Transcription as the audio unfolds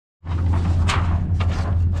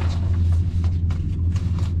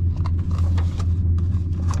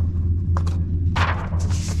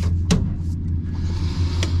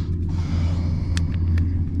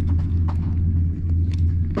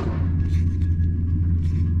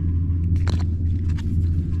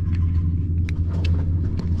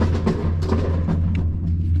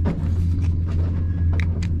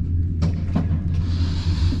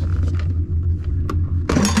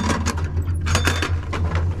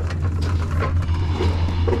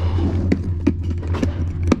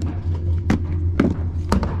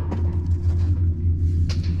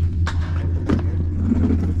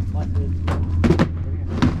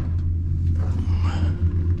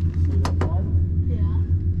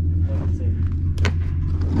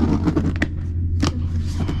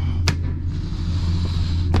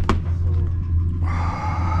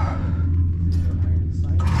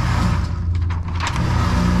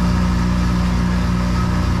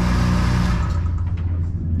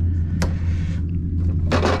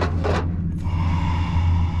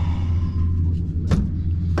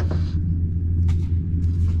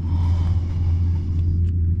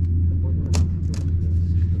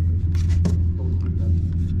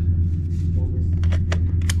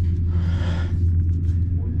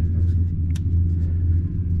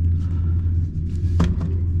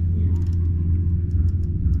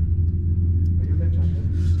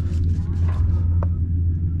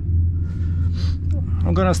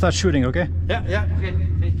I'm gonna start shooting, okay? Yeah, yeah, okay.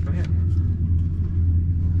 Hey, go ahead.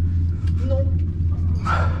 No.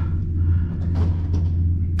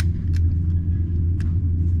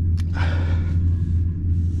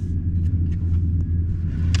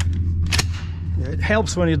 It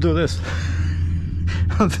helps when you do this.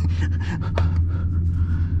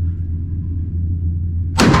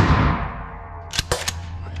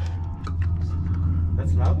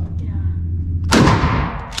 That's loud? Yeah.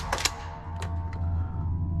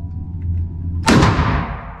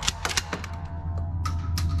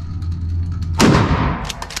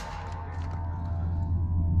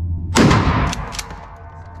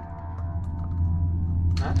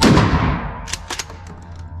 Huh?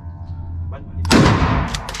 But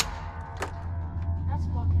That's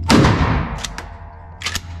walking.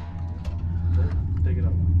 take it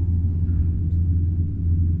out.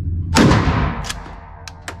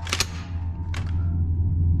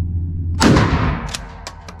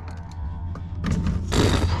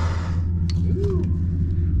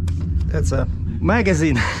 That's a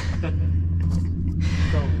magazine.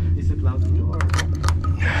 So, is it loud for you or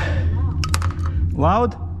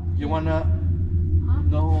Loud? you wanna? Huh?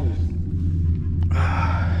 No.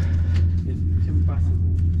 It's impossible.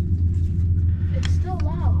 It's still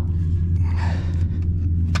loud.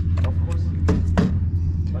 Of course.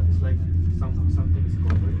 But it's like something is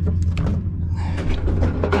covered.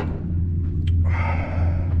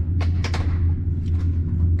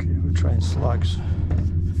 Okay, we're trying slugs.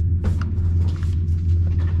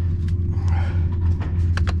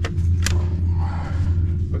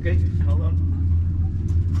 Okay, hold on.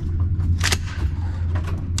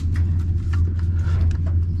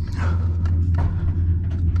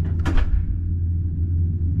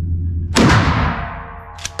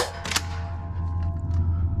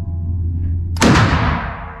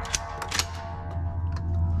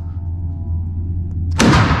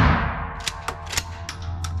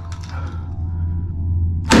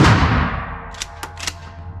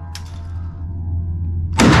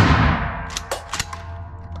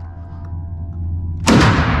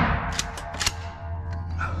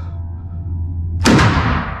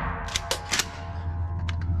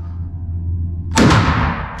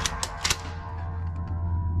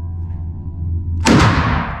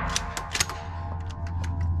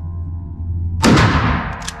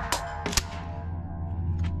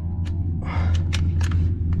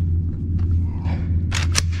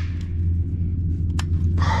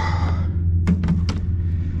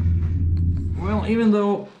 Well, even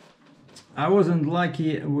though I wasn't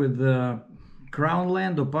lucky with crown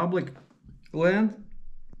land or public land,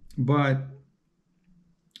 but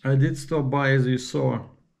I did stop by, as you saw,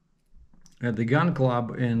 at the gun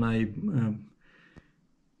club, and I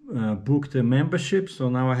booked a membership. So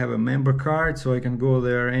now I have a member card, so I can go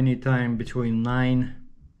there anytime between 9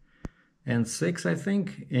 and 6, I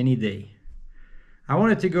think, any day. I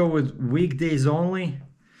wanted to go with weekdays only,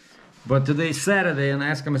 but today's Saturday, and I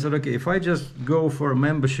asked him, I said, okay, if I just go for a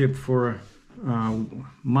membership for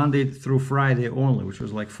Monday through Friday only, which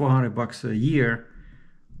was like $400 a year,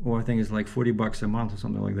 or I think it's like $40 a month or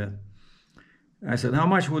something like that. I said, how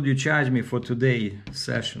much would you charge me for today's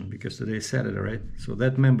session? Because today's Saturday, right? So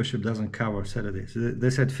that membership doesn't cover Saturday. So they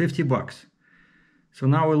said $50. So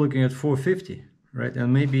now we're looking at $450, right?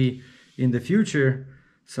 And maybe in the future,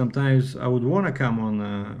 sometimes I would want to come on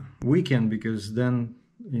a weekend, because then,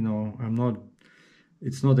 you know,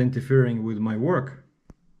 it's not interfering with my work.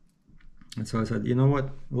 And so I said, you know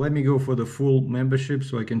what, let me go for the full membership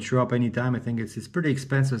so I can show up anytime. I think it's pretty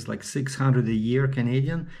expensive. It's like $600 a year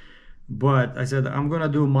Canadian. But I said, I'm going to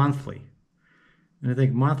do monthly. And I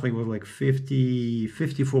think monthly was like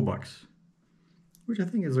 $54, which I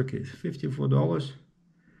think is okay. $54.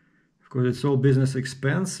 Of course, it's all business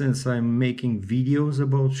expense since I'm making videos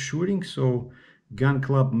about shooting. So gun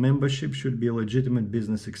club membership should be a legitimate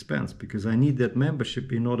business expense, because I need that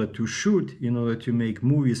membership in order to shoot, in order to make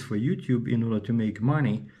movies for YouTube, in order to make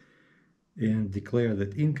money and declare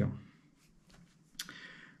that income.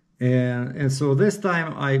 And so this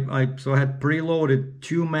time I had preloaded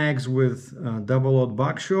 2 mags with double-aught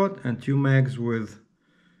buckshot and 2 mags with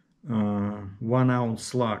 1 ounce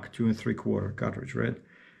slug, 2 3/4 cartridge, right?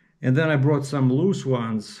 And then I brought some loose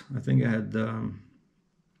ones. I think I had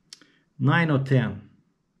 9 or 10,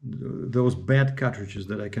 those bad cartridges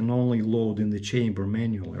that I can only load in the chamber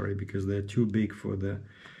manually, right? Because they're too big for the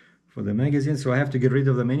magazine, so I have to get rid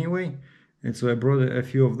of them anyway. And so I brought a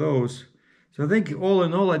few of those. So I think all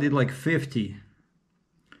in all I did like 50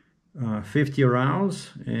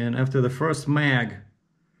 rounds. And after the first mag,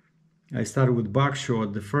 I started with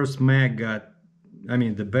buckshot. The first mag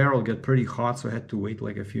the barrel got pretty hot, so I had to wait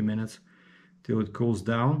like a few minutes. till it cools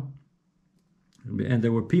down. And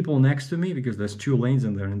there were people next to me because there's 2 lanes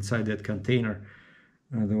in there inside that container.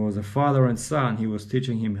 There was a father and son. He was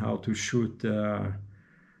teaching him how to shoot, I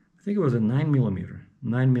think it was a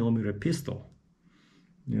 9mm pistol.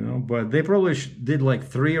 You know, but they probably did like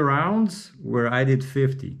 3 rounds where I did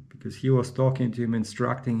 50 because he was talking to him,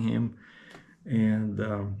 instructing him, and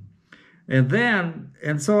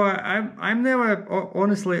so I'm never,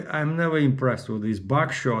 honestly, I'm never impressed with these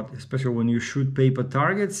buckshot, especially when you shoot paper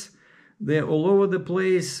targets. They're all over the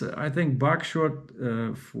place. I think buckshot,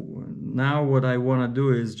 now what I want to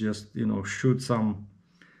do is just, you know, shoot some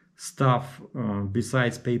stuff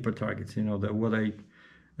besides paper targets. You know, that what I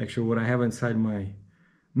have inside my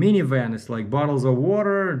minivan is like bottles of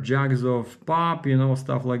water, jugs of pop, you know,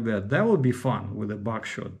 stuff like that. That would be fun with a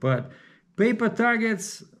buckshot. But paper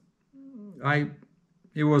targets,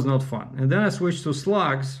 it was not fun. And then I switched to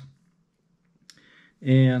slugs,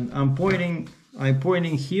 and I'm pointing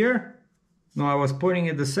here. No, I was pointing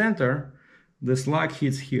at the center. The slug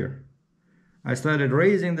hits here. I started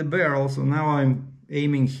raising the barrel, so now I'm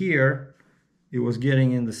aiming here. It was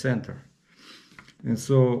getting in the center. And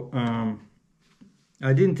so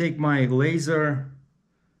I didn't take my laser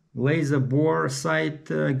bore sight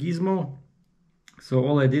gizmo. So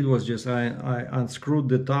all I did was just I unscrewed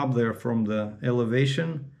the top there from the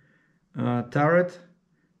elevation turret,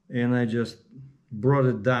 and I just brought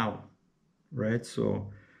it down, right?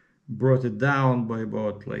 So brought it down by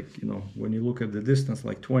about, like, you know, when you look at the distance,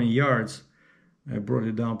 like 20 yards, I brought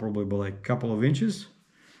it down probably by like a couple of inches.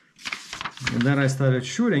 And then I started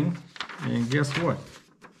shooting, and guess what?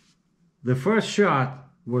 The first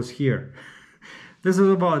shot was here. This is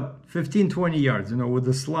about 15-20 yards, you know, with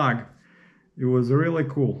the slug. It was really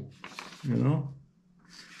cool, you know.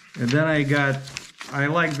 And then I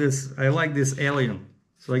like this alien.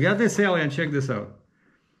 So I got this alien, check this out.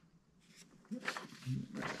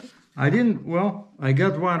 I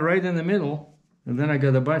got one right in the middle, and then I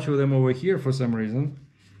got a bunch of them over here for some reason.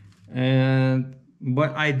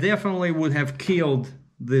 But I definitely would have killed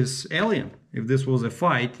this alien if this was a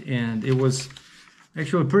fight, and it was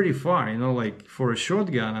actually pretty far, you know, like for a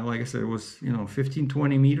shotgun, like I said, it was, you know,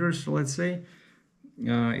 15-20 meters, let's say.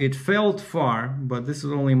 It felt far, but this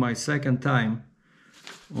is only my second time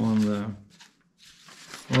on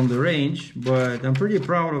the range, but I'm pretty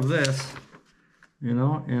proud of this, you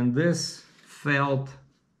know. And this felt,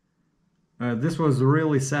 this was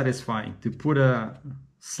really satisfying to put a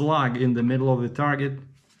slug in the middle of the target,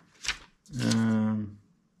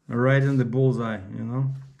 right in the bullseye, you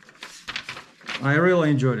know. I really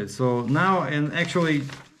enjoyed it. So now, and actually,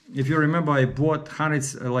 if you remember, I bought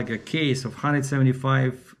like a case of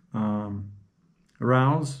 175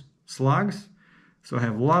 rounds slugs. So I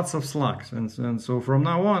have lots of slugs, and so from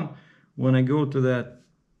now on, when I go to that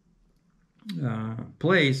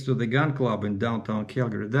place, to the gun club in downtown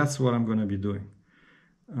Calgary, that's what I'm going to be doing.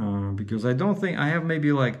 Because I don't think I have,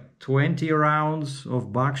 maybe like 20 rounds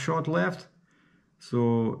of buckshot left.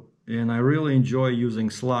 So, and I really enjoy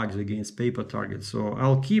using slugs against paper targets. So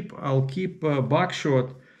I'll keep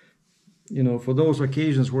buckshot, you know, for those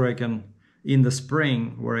occasions where I can, in the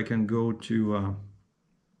spring, where I can go to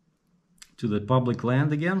the public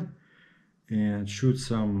land again and shoot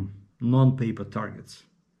some non-paper targets.